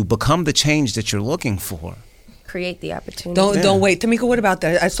change for you. Become the change that you're looking for. Create the opportunity. Don't wait. Tamika, what about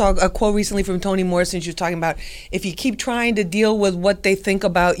that? I saw a quote recently from Toni Morrison. She was talking about if you keep trying to deal with what they think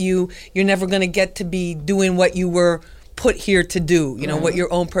about you, you're never going to get to be doing what you were put here to do, you know, what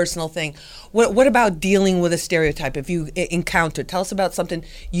your own personal thing. What about dealing with a stereotype? If you encountered, tell us about something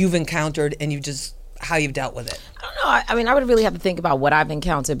you've encountered and how you've dealt with it. I don't know. I mean, I would really have to think about what I've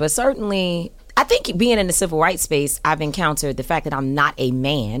encountered, but certainly I think being in the civil rights space, I've encountered the fact that I'm not a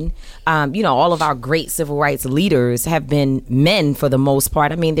man. You know, all of our great civil rights leaders have been men for the most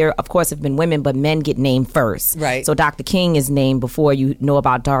part. I mean, there, of course, have been women, but men get named first. Right. So Dr. King is named before you know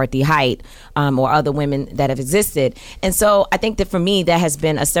about Dorothy Height or other women that have existed. And so I think that for me, that has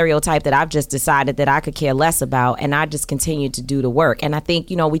been a stereotype that I've just decided that I could care less about, and I just continue to do the work. And I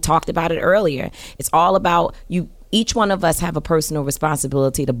think, you know, we talked about it earlier. It's all about you. Each one of us have a personal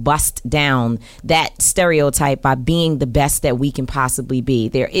responsibility to bust down that stereotype by being the best that we can possibly be.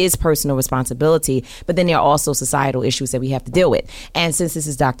 There is personal responsibility, but then there are also societal issues that we have to deal with. And since this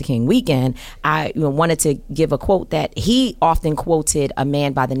is Dr. King weekend, I wanted to give a quote that he often quoted a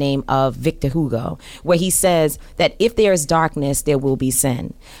man by the name of Victor Hugo, where he says that if there is darkness, there will be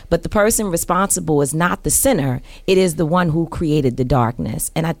sin. But the person responsible is not the sinner. It is the one who created the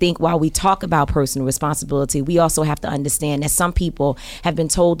darkness. And I think while we talk about personal responsibility, we also have to understand that some people have been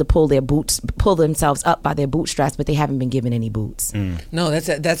told to pull themselves up by their bootstraps, but they haven't been given any boots. No, that's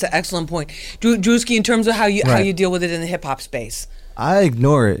an excellent point. Drewski, in terms of how you deal with it in the hip hop space. I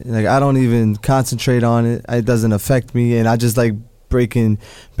ignore it. Like, I don't even concentrate on it. It doesn't affect me, and I just like breaking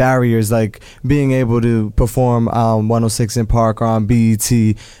barriers, like being able to perform 106 in Park or on BET,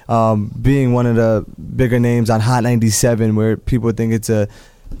 being one of the bigger names on Hot 97, where people think it's a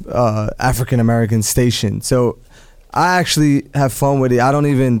African American station. So I actually have fun with it. I don't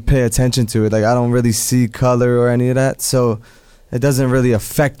even pay attention to it. Like, I don't really see color or any of that, so it doesn't really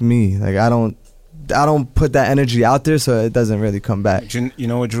affect me. Like, I don't put that energy out there, so it doesn't really come back. You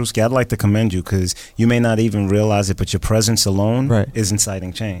know what, Drewski? I'd like to commend you, because you may not even realize it, but your presence alone is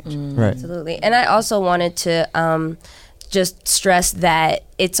inciting change. Right. Absolutely. And I also wanted to just stress that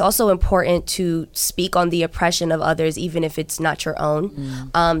it's also important to speak on the oppression of others, even if it's not your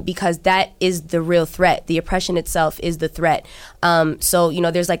own, because that is the real threat. The oppression itself is the threat. So, you know,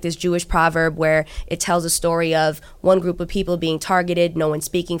 there's like this Jewish proverb where it tells a story of one group of people being targeted, no one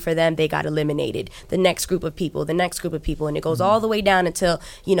speaking for them, they got eliminated. The next group of people, and it goes all the way down until,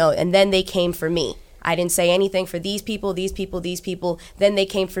 you know, and then they came for me. I didn't say anything for these people. Then they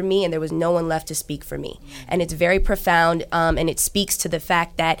came for me, and there was no one left to speak for me. And it's very profound, and it speaks to the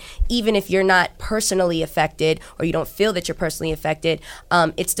fact that even if you're not personally affected, or you don't feel that you're personally affected,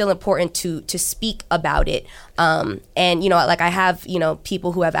 it's still important to speak about it. And, you know, like I have, you know,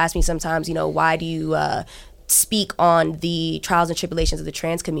 people who have asked me sometimes, you know, why do you speak on the trials and tribulations of the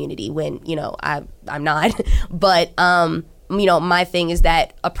trans community when, you know, I'm not. But you know, my thing is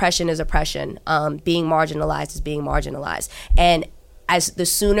that oppression is oppression. Being marginalized is being marginalized. And as the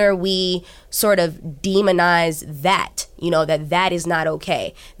sooner we sort of demonize that, you know, that is not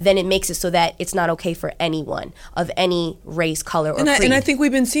okay, then it makes it so that it's not okay for anyone of any race, color, or creed. And I think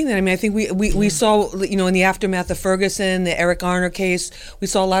we've been seeing that. I mean, I think we saw, you know, in the aftermath of Ferguson, the Eric Garner case, we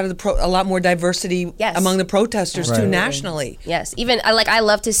saw a lot more diversity among the protesters too, nationally. Yes, even I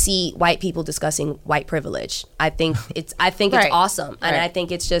love to see white people discussing white privilege. I think it's awesome, and I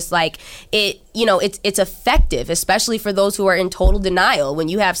think it's just like it. You know, it's effective, especially for those who are in total denial. When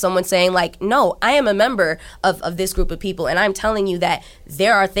you have someone saying like, "No, I am a member of this group of people, and I'm telling you that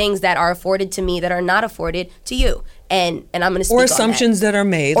there are things that are afforded to me that are not afforded to you." And I'm going to speak on that. Or assumptions that are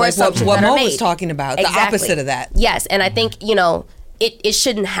made, or like what Mo was talking about, the opposite of that. Yes, and I think, you know, it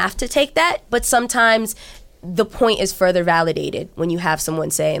shouldn't have to take that, but sometimes the point is further validated when you have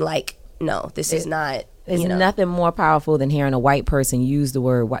someone saying like, no, this is not There's nothing more powerful than hearing a white person use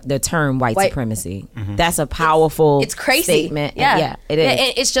the term white supremacy. That's a powerful it's crazy statement. yeah It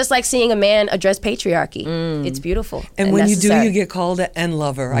is. It's just like seeing a man address patriarchy. It's beautiful And when necessary. you do, you get called an N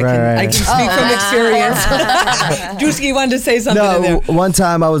lover. I Right. can speak from experience. Drewski wanted to say something in No, there. one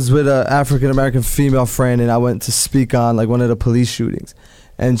time I was with an African American female friend, and I went to speak on like one of the police shootings.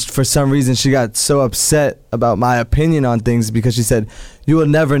 And for some reason, she got so upset about my opinion on things because she said, "You will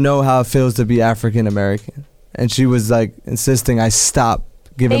never know how it feels to be African American." And she was like insisting I stop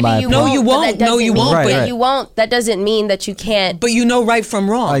giving my opinion. No, you won't. But that No, you doesn't won't. mean- Right, but right. you won't. That doesn't mean that you can't. But you know right from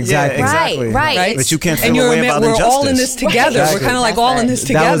wrong. Exactly. Yeah, exactly. Right. But you can't feel And a way about we're injustice. all in this together. Right. We're kind of like all in this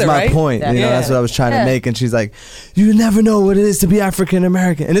together, That was my right? point. You know, that's what I was trying to make. And she's like, "You never know what it is to be African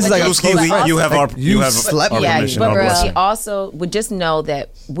American." And this is like, Drewski, you have our slept our Yeah, permission, but our blessing. we also would just know that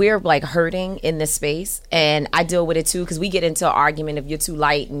we're like hurting in this space, and I deal with it too because we get into an argument if you're too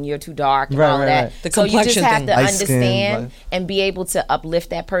light and you're too dark and Right, all right, that. right. The So you just complexion have thing. to Light skin, understand but- and be able to uplift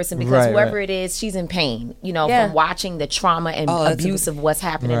that person because Right, whoever right. it is, she's in pain, you know, Yeah. from watching the trauma and Oh, that's abuse of what's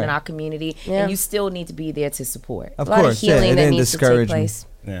happening in Right. our community, Yeah. and you still need to be there to support. of a lot of course, yeah, healing it that didn't needs to take discourage me. place.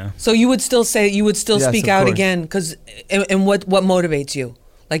 Yeah. So you would still say, you would still Yes, speak of out course. again, because and what motivates you?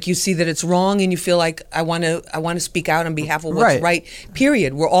 Like you see that it's wrong, and you feel like I want to speak out on behalf of what's Right. right.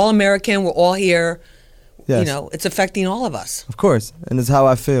 Period. We're all American. We're all here. You Yes. know, it's affecting all of us. Of course, and it's how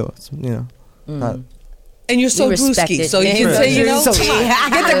I feel. It's, you know, not, And you're so We respect Drewski, it. so you Yeah. can say, you know, So-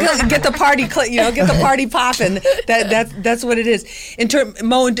 get the party, get the party popping. That's what it is. In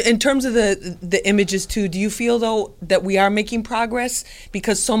terms of the images too, do you feel though that we are making progress?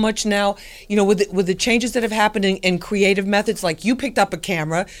 Because so much now, you know, with the changes that have happened in creative methods, like you picked up a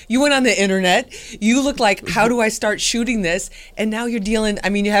camera, you went on the internet, you look like, how do I start shooting this? And now you're dealing. I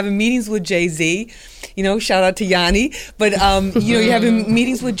mean, you're having meetings with Jay-Z. You know, shout out to Yanni. But you know, you're having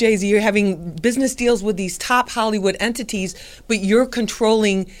meetings with Jay-Z. You're having business deals with these top Hollywood entities, but you're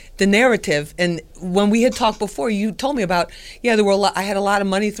controlling the narrative. And when we had talked before, you told me about, there were I had a lot of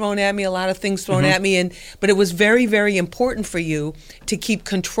money thrown at me, a lot of things thrown at me, but it was very, very important for you to keep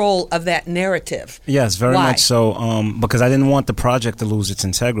control of that narrative. Yes, very Why? much so. Because I didn't want the project to lose its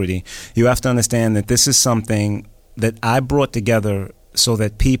integrity. You have to understand that this is something that I brought together so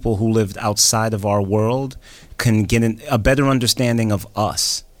that people who lived outside of our world can get a better understanding of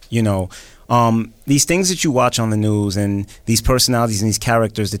us. You know, these things that you watch on the news and these personalities and these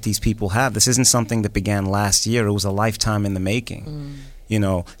characters that these people have, this isn't something that began last year. It was a lifetime in the making. You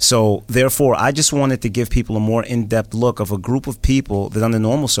know, so therefore, I just wanted to give people a more in-depth look of a group of people that under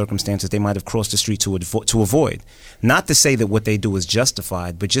normal circumstances they might have crossed the street to avoid. Not to say that what they do is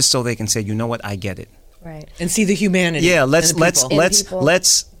justified, but just so they can say, you know what, I get it. Right. And see the humanity. Yeah, in the people.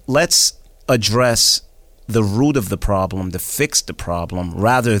 let's address the root of the problem, to fix the problem,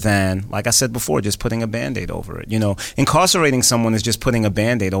 rather than, like I said before, just putting a Band-Aid over it. You know, incarcerating someone is just putting a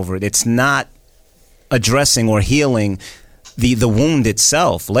Band-Aid over it. It's not addressing or healing the wound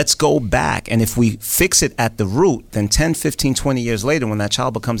itself. Let's go back, and if we fix it at the root, then 10, 15, 20 years later, when that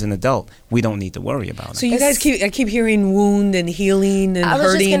child becomes an adult, we don't need to worry about it. So you guys I keep hearing wound and healing and I was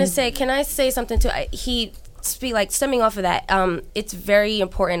hurting. just gonna say, can I say something too? Stemming off of that, it's very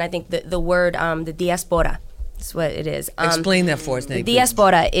important. I think the word the diaspora is what it is. Explain that for us, Nate. The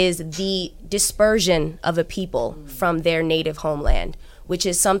diaspora is the dispersion of a people from their native homeland, which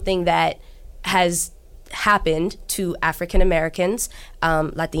is something that has happened to African Americans,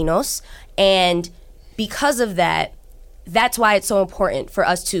 Latinos, and because of that, that's why it's so important for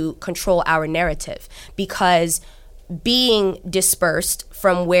us to control our narrative, because being dispersed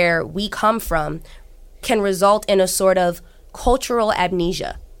from where we come from can result in a sort of cultural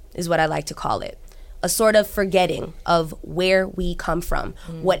amnesia, is what I like to call it. A sort of forgetting of where we come from,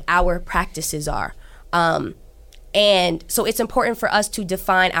 what our practices are. And so it's important for us to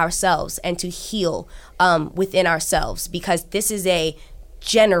define ourselves and to heal within ourselves, because this is a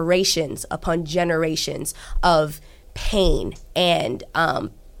generations upon generations of pain and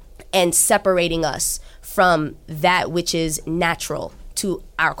separating us from that which is natural to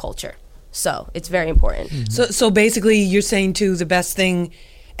our culture. So it's very important. So basically, you're saying too, the best thing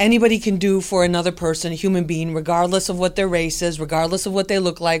anybody can do for another person, a human being, regardless of what their race is, regardless of what they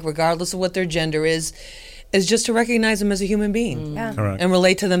look like, regardless of what their gender is just to recognize them as a human being, Correct. and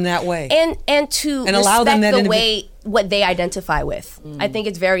relate to them that way, and to and allow them respect that the way what they identify with. I think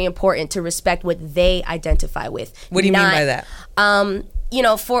it's very important to respect what they identify with. What do you mean by that? You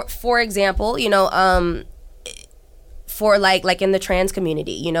know, for example, you know, for like in the trans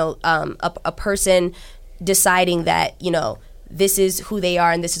community, you know, a person deciding that, you know, this is who they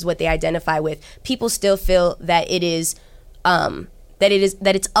are and this is what they identify with, people still feel that it is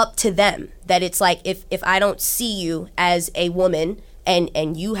that it's up to them. That it's like, if I don't see you as a woman,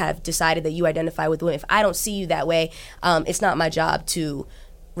 and you have decided that you identify with women, if I don't see you that way, it's not my job to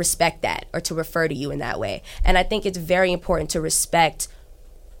respect that or to refer to you in that way. And I think it's very important to respect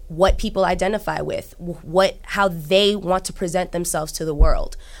what people identify with, how they want to present themselves to the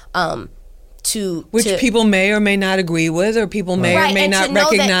world. Which people may or may not agree with, or people may or may not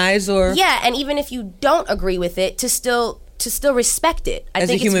recognize, and even if you don't agree with it, to still respect it. I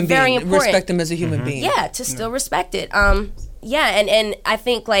think it's very important. Respect them as a human being. Yeah, to still respect it. And I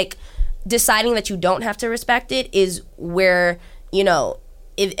think like deciding that you don't have to respect it is where,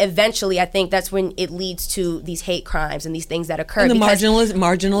 eventually I think that's when it leads to these hate crimes and these things that occur. And the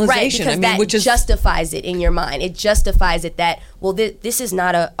marginalization. Right, because that justifies it in your mind. It justifies it that, well, this is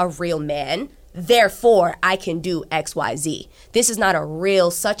not a real man, therefore I can do X, Y, Z. This is not a real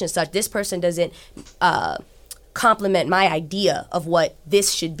such and such. This person doesn't complement my idea of what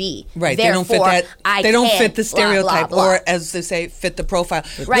this should be. Right. Therefore, they don't fit the stereotype, blah, blah, blah. or as they say, fit the profile.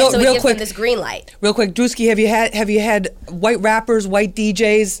 Right. So it gives them this green light. Real quick, Drewski, have you had white rappers, white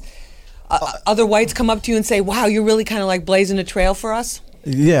DJs, other whites come up to you and say, "Wow, you're really kind of like blazing a trail for us"?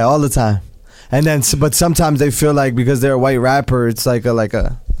 Yeah, all the time. And then, but sometimes they feel like because they're a white rapper, it's like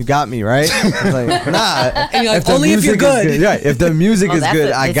a you got me, right? Like, nah. And you're like, only if you're good. Right. If the music is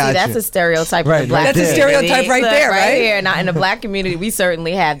good, I got you. That's a stereotype right, of the black That's community. a stereotype right there, right? Here. Now, in the black community, we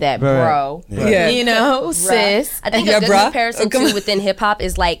certainly have that, bro. Yeah. Sis. I think a good comparison too within hip hop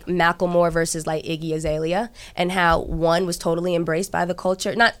is like Macklemore versus like Iggy Azalea, and how one was totally embraced by the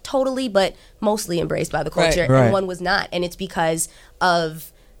culture, not totally, but mostly embraced by the culture, and one was not, and it's because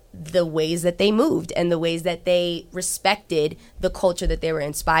of the ways that they moved and the ways that they respected the culture that they were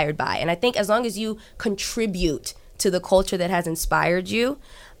inspired by. And I think as long as you contribute to the culture that has inspired you,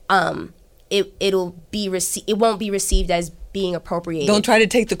 it won't be received as being appropriated. Don't try to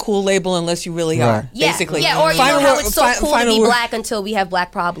take the cool label unless you really are. Yeah. Basically. Yeah, or how it's so cool to be black until we have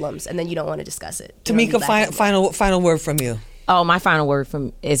black problems, and then you don't want to discuss it. Tamika, final word from you. Oh, my final word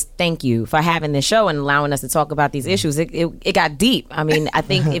is thank you for having this show and allowing us to talk about these issues. It got deep. I mean, I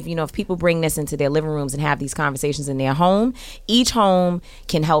think if people bring this into their living rooms and have these conversations in their home, each home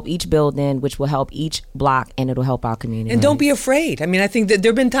can help each building, which will help each block, and it'll help our community. And don't be afraid. I mean, I think that there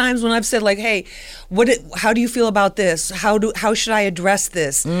have been times when I've said like, hey, how do you feel about this? How should I address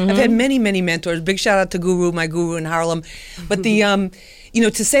this? I've had many, many mentors. Big shout out to Guru, my guru in Harlem. But the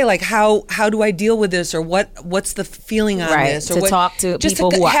to say like how do I deal with this, or what's the feeling on this, or talk to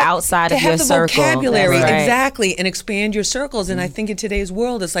people who are outside of your circle, to have the vocabulary exactly, and expand your circles. And I think in today's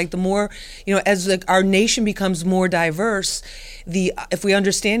world, it's like the more as our nation becomes more diverse, if we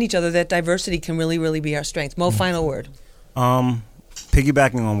understand each other, that diversity can really, really be our strength. Mo, final word.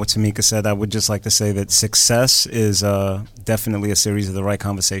 Piggybacking on what Tamika said, I would just like to say that success is definitely a series of the right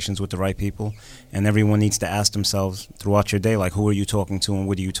conversations with the right people, and everyone needs to ask themselves throughout your day, like, who are you talking to and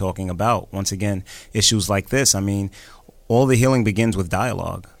what are you talking about? Once again, issues like this, I mean, all the healing begins with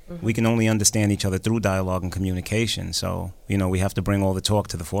dialogue. We can only understand each other through dialogue and communication, so we have to bring all the talk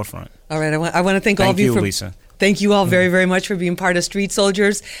to the forefront. All right, I want to thank all of you for Lisa. Thank you all very, very much for being part of Street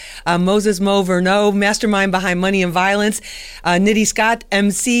Soldiers. Moses Mo Verneau, mastermind behind Money and Violence. Nitty Scott,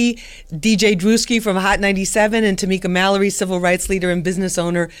 MC. DJ Drewski from Hot 97. And Tamika Mallory, civil rights leader and business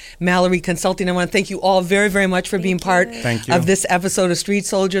owner, Mallory Consulting. I want to thank you all very, very much for being part of this episode of Street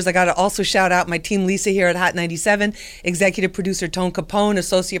Soldiers. I got to also shout out my team Lisa here at Hot 97, executive producer Tone Capone,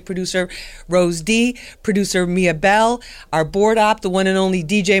 associate producer Rose D, producer Mia Bell, our board op, the one and only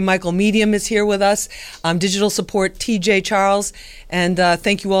DJ Michael Medium is here with us, digital support TJ Charles, and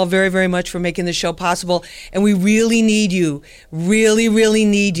thank you all very, very much for making this show possible. And we really need you, really, really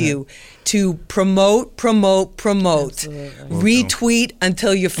need you to promote, retweet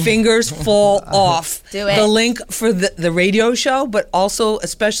until your fingers fall off. Do it. The link for the radio show, but also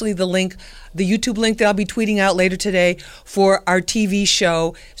especially the YouTube link that I'll be tweeting out later today for our TV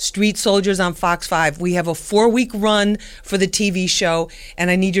show, Street Soldiers on Fox 5. We have a 4-week run for the TV show,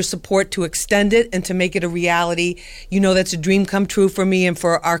 and I need your support to extend it and to make it a reality. That's a dream come true for me and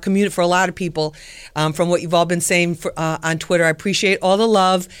for our community, for a lot of people, from what you've all been saying on Twitter. I appreciate all the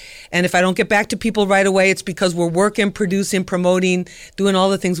love, and if I don't get back to people right away, it's because we're working, producing, promoting, doing all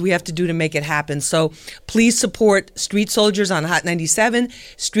the things we have to do to make it happen. So please support Street Soldiers on Hot 97,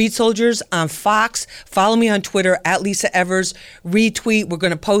 Street Soldiers on on Fox. Follow me on Twitter at Lisa Evers. Retweet. We're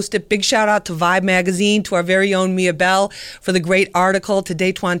going to post it. Big shout out to Vibe Magazine, to our very own Mia Bell for the great article, to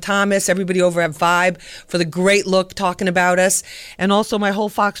Daquan Thomas, everybody over at Vibe for the great look talking about us, and also my whole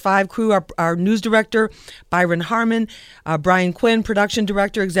Fox 5 crew, our news director, Byron Harmon, Brian Quinn, production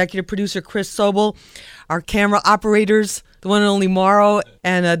director, executive producer Chris Sobel, our camera operators, the one and only Morrow,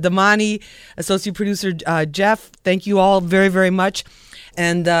 and Damani, associate producer Jeff. Thank you all very, very much.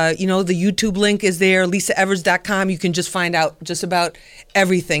 And, the YouTube link is there, lisaevers.com. You can just find out just about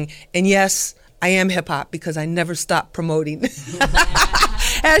everything. And yes, I am hip-hop because I never stop promoting.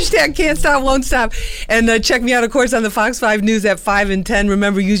 Hashtag can't stop, won't stop. And check me out, of course, on the Fox 5 News at 5 and 10.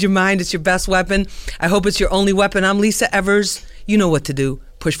 Remember, use your mind. It's your best weapon. I hope it's your only weapon. I'm Lisa Evers. You know what to do.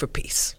 Push for peace.